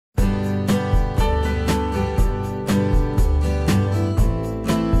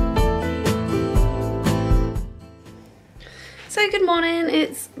good morning.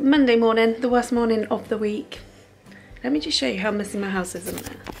 It's Monday morning, the worst morning of the week. Let me just show you how messy my house is in a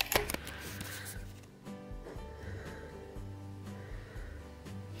minute.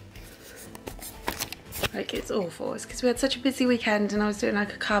 Like, it's awful. It's because we had such a busy weekend and I was doing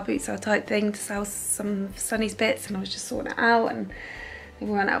like a car boot sale type thing to sell some of Sunny's bits, and I was just sorting it out, and then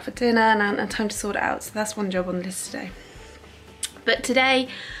we went out for dinner and I hadn't had time to sort it out, so that's one job on the list today. But today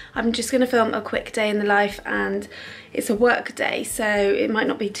I'm just going to film a quick day in the life, and it's a work day, so it might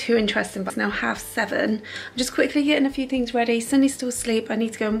not be too interesting, but it's now 7:30. I'm just quickly getting a few things ready. Sunny's still asleep. I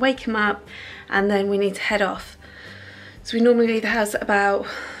need to go and wake him up, and then we need to head off. So we normally leave the house at about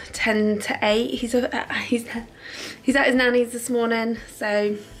 10 to 8. He's at his nanny's this morning, so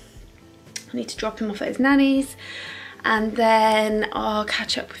I need to drop him off at his nanny's, and then I'll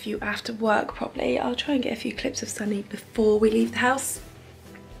catch up with you after work probably. I'll try and get a few clips of Sunny before we leave the house.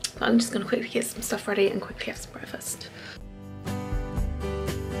 But I'm just going to quickly get some stuff ready and quickly have some breakfast.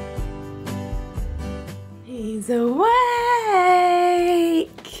 He's awake!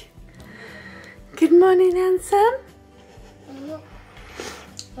 Good morning, handsome.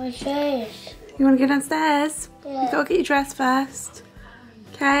 Downstairs. You want to go downstairs? Yeah. You've got to get your dress first.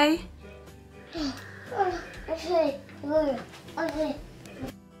 Okay? Okay.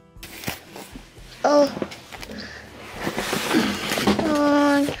 Oh.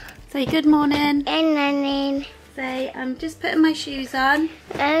 Say good morning. And running. Say, I'm just putting my shoes on.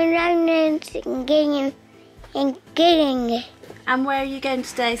 I'm running and getting. And where are you going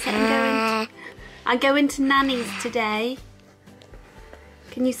today? Say, I'm going to Nanny's today.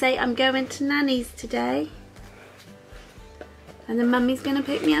 Can you say, I'm going to Nanny's today? And then Mummy's going to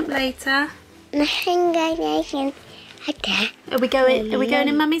pick me up later. Are we going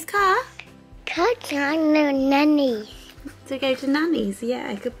in Mummy's car? Cut on the nanny. To go to Nanny's?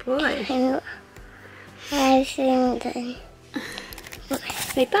 Yeah, good boy. I think then.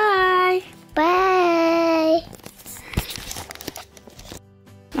 Say bye. Bye.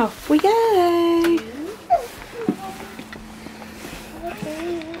 Off we go.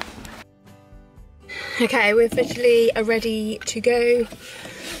 Okay, we're officially ready to go. I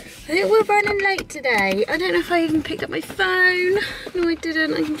think we're running late today. I don't know if I even picked up my phone. No, I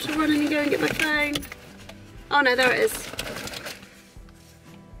didn't. I have to run and go and get my phone. Oh no, there it is.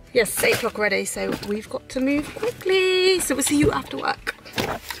 Yes, it's 8 o'clock already, so we've got to move quickly. So we'll see you after work.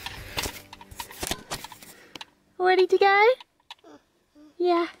 Ready to go?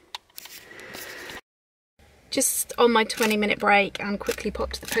 Yeah. Just on my 20-minute break, and quickly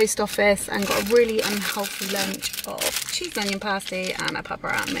popped to the post office and got a really unhealthy lunch of cheese onion pasty and a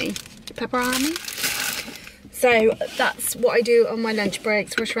pepperami. So that's what I do on my lunch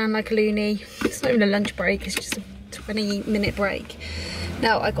breaks, rush around like a loony. It's not even a lunch break, it's just a 20-minute break.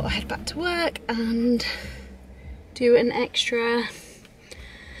 Now I got to head back to work and do an extra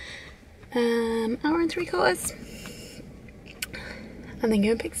hour and 3/4, and then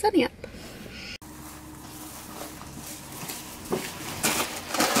go and pick Sunny up.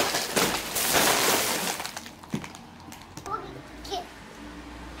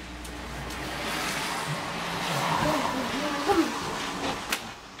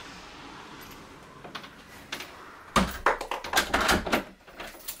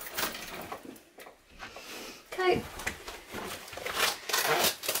 Okay.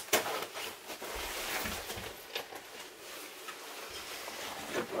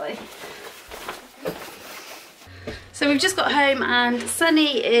 Good boy. So we've just got home and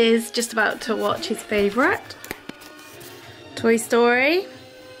Sunny is just about to watch his favourite, Toy Story.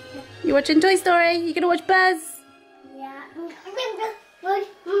 You watching Toy Story? You gonna watch Buzz? Yeah. Buzz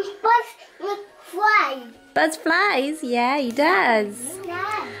flies. Buzz flies? Yeah, he does. Yeah.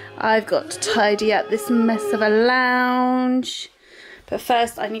 I've got to tidy up this mess of a lounge. But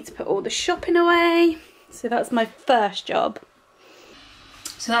first I need to put all the shopping away. So that's my first job.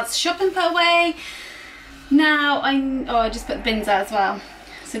 So that's shopping put away. Now I just put the bins out as well.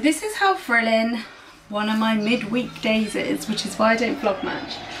 So this is how thrilling one of my midweek days is, which is why I don't vlog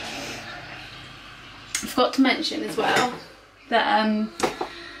much. I forgot to mention as well that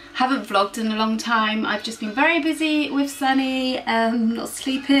haven't vlogged in a long time. I've just been very busy with Sunny, not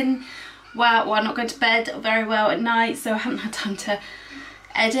sleeping well, not going to bed very well at night, so I haven't had time to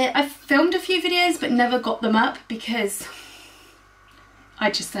edit. I've filmed a few videos but never got them up because I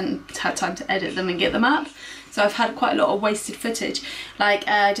just hadn't had time to edit them and get them up. So I've had quite a lot of wasted footage. Like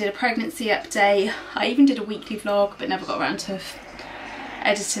I did a pregnancy update, I even did a weekly vlog but never got around to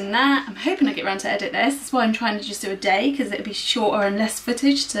editing that. I'm hoping I get around to edit this. That's why I'm trying to just do a day, because it'd be shorter and less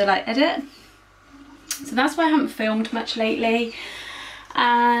footage to like edit. So that's why I haven't filmed much lately,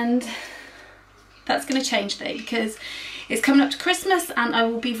 and that's going to change though, because It's coming up to Christmas and I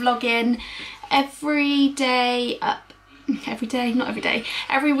will be vlogging every day, not every day,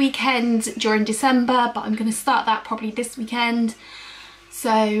 every weekend during December, but I'm going to start that probably this weekend.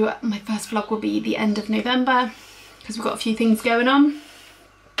 So my first vlog will be the end of November because we've got a few things going on.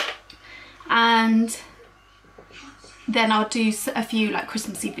 And then I'll do a few like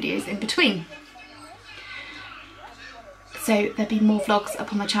Christmassy videos in between. So there'll be more vlogs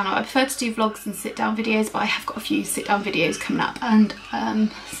up on my channel. I prefer to do vlogs and sit down videos, but I have got a few sit down videos coming up and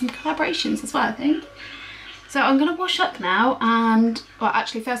some collaborations as well, I think. So I'm gonna wash up now and, well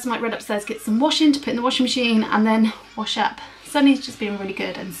actually first I might run upstairs, get some washing to put in the washing machine and then wash up. Sunny's just been really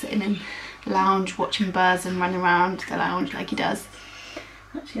good and sitting in the lounge watching Buzz and running around the lounge like he does.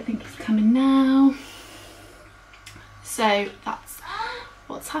 Actually I think he's coming now. So that's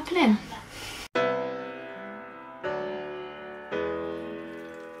what's happening.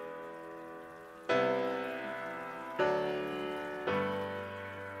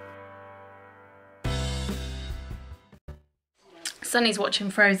 Sunny's watching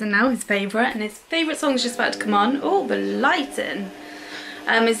Frozen now, his favourite, and his favourite song's just about to come on. Oh, the lighting!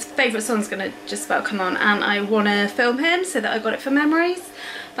 His favourite song's gonna just about come on, and I want to film him so that I got it for memories.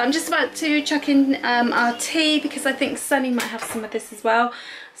 But I'm just about to chuck in our tea because I think Sunny might have some of this as well.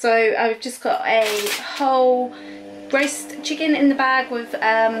 So I've just got a whole roast chicken in the bag with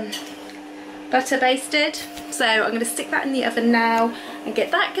butter basted. So I'm going to stick that in the oven now and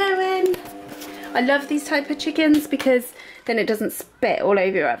get that going. I love these type of chickens because then it doesn't spit all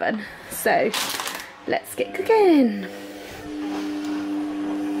over your oven. So let's get cooking.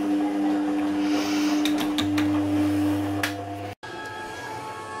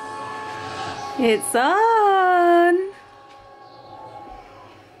 It's on!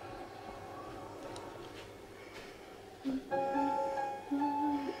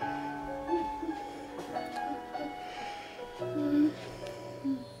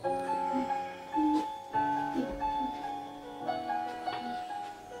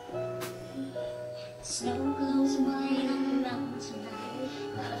 Snow glows white on the mountain tonight,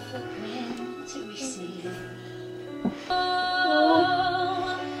 not a footprint to be seen.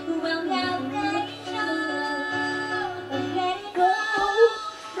 Oh, well now let it go, let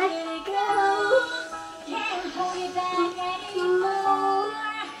it go, can't hold it back anymore.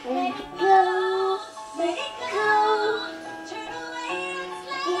 Let it go, turn away and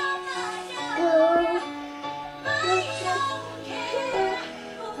slide on. I don't care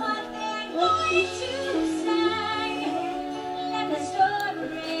what they're going to say. Let the storm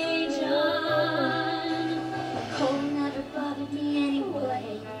rage on. Cold never bothered me anyway.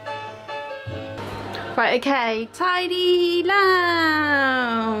 Right, okay, tidy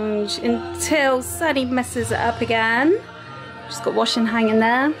lounge until Sunny messes it up again. Just got washing hanging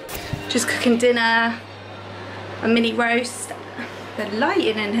there. Just cooking dinner, a mini roast. The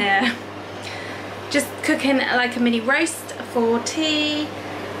lighting in here. Just cooking like a mini roast for tea.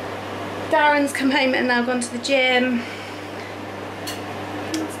 Darren's come home and now gone to the gym.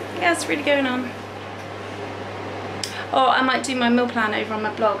 Yeah, it's really going on. Or I might do my meal plan over on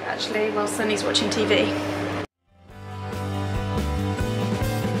my blog actually while Sunny's watching TV.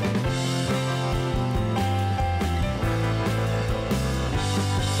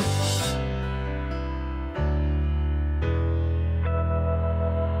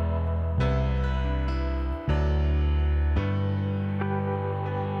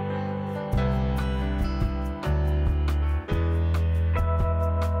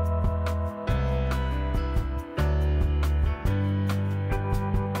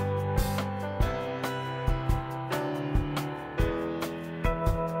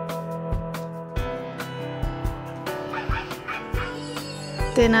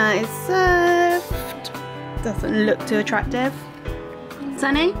 Dinner is served. Doesn't look too attractive.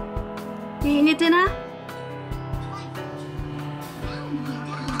 Sunny, you eating your dinner?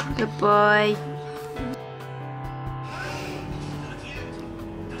 Good boy.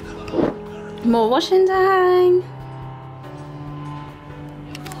 More washing to hang.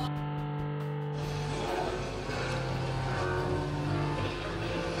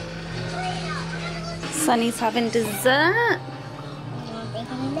 Sunny's having dessert.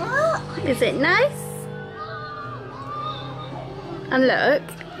 Is it nice? And look,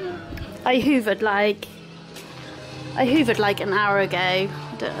 I hoovered like an hour ago.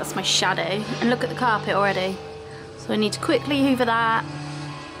 That's my shadow. And look at the carpet already. So I need to quickly hoover that.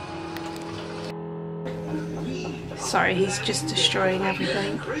 Sorry, he's just destroying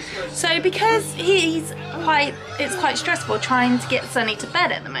everything. So because it's quite stressful trying to get Sunny to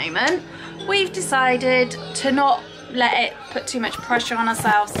bed at the moment, we've decided to not let it put too much pressure on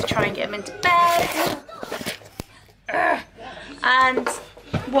ourselves to try and get him into bed. Ugh. And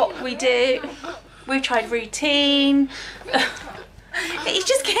what we do, we've tried routine. It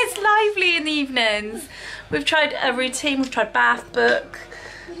just gets lively in the evenings. We've tried a routine, we've tried bath book,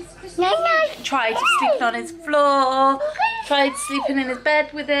 tried sleeping on his floor, tried sleeping in his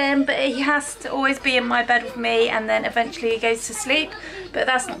bed with him, but he has to always be in my bed with me, and then eventually he goes to sleep, but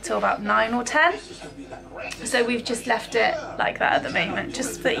that's not till about 9 or 10. So we've just left it like that at the moment,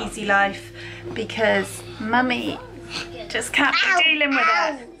 just for easy life, because mummy just can't be dealing with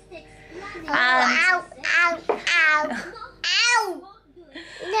it. And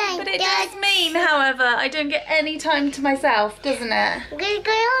but it does mean, however, I don't get any time to myself, doesn't it?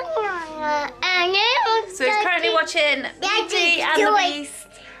 So he's currently watching Beauty and the Beast.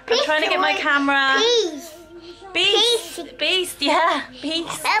 I'm trying to get my camera. Beast, yeah,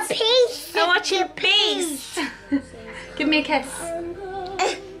 Beast. I'm watching Beast. Give me a kiss.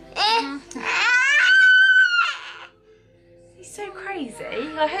 He's so crazy.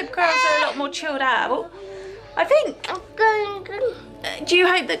 I hope girls are a lot more chilled out. I think. Do you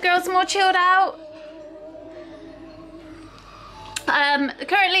hope that girls are more chilled out?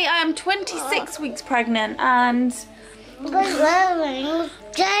 Currently I am 26 weeks pregnant and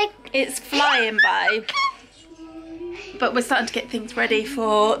it's flying by. But we're starting to get things ready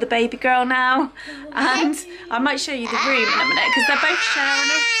for the baby girl now, and I might show you the room in a minute because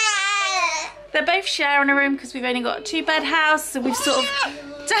they're both sharing a room because we've only got a 2-bed house, so we've sort of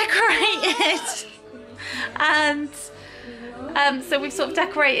decorated and so we've sort of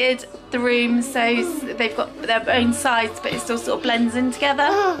decorated the room so they've got their own sides, but it still sort of blends in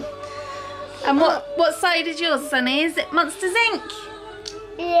together. And what side is yours, Sonny? Is it Monsters Inc?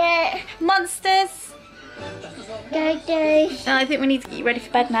 Yeah. Monsters? Okay. I think we need to get you ready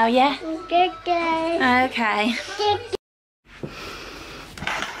for bed now, yeah? Okay.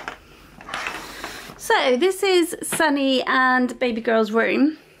 So this is Sunny and baby girl's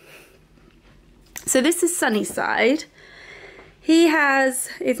room. So this is Sunny's side. He has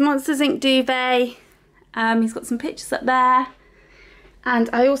his Monsters Inc duvet. He's got some pictures up there.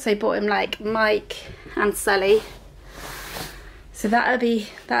 And I also bought him like Mike and Sully. So that'll be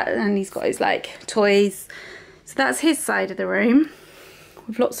that, and he's got his like toys. So that's his side of the room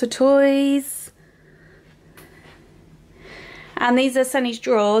with lots of toys. And these are Sunny's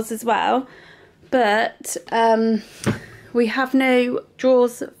drawers as well. But we have no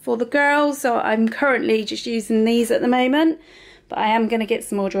drawers for the girls, so I'm currently just using these at the moment. But I am going to get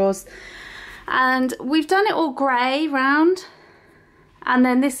some more drawers. And we've done it all grey round. And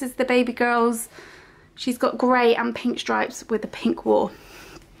then this is the baby girl's. She's got grey and pink stripes with a pink wall.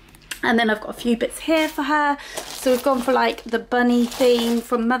 And then I've got a few bits here for her. So we've gone for like the bunny theme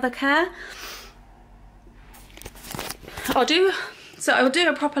from Mothercare. I will do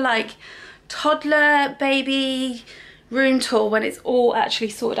a proper like toddler baby room tour when it's all actually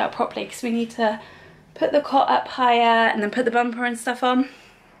sorted out properly, because we need to put the cot up higher and then put the bumper and stuff on.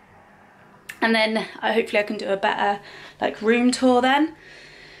 And then hopefully I can do a better like room tour then.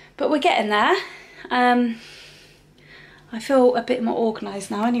 But we're getting there. I feel a bit more organised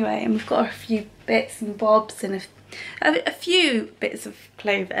now anyway, and we've got a few bits and bobs and a few bits of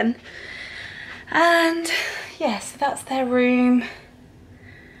clothing. And yeah, so that's their room.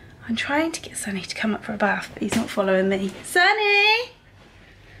 I'm trying to get Sunny to come up for a bath, but he's not following me. Sunny!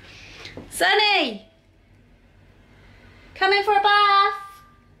 Sunny! Come in for a bath!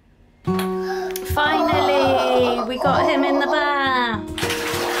 Finally, we got him in the bath.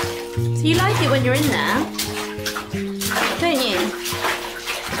 So you like it when you're in there, don't you?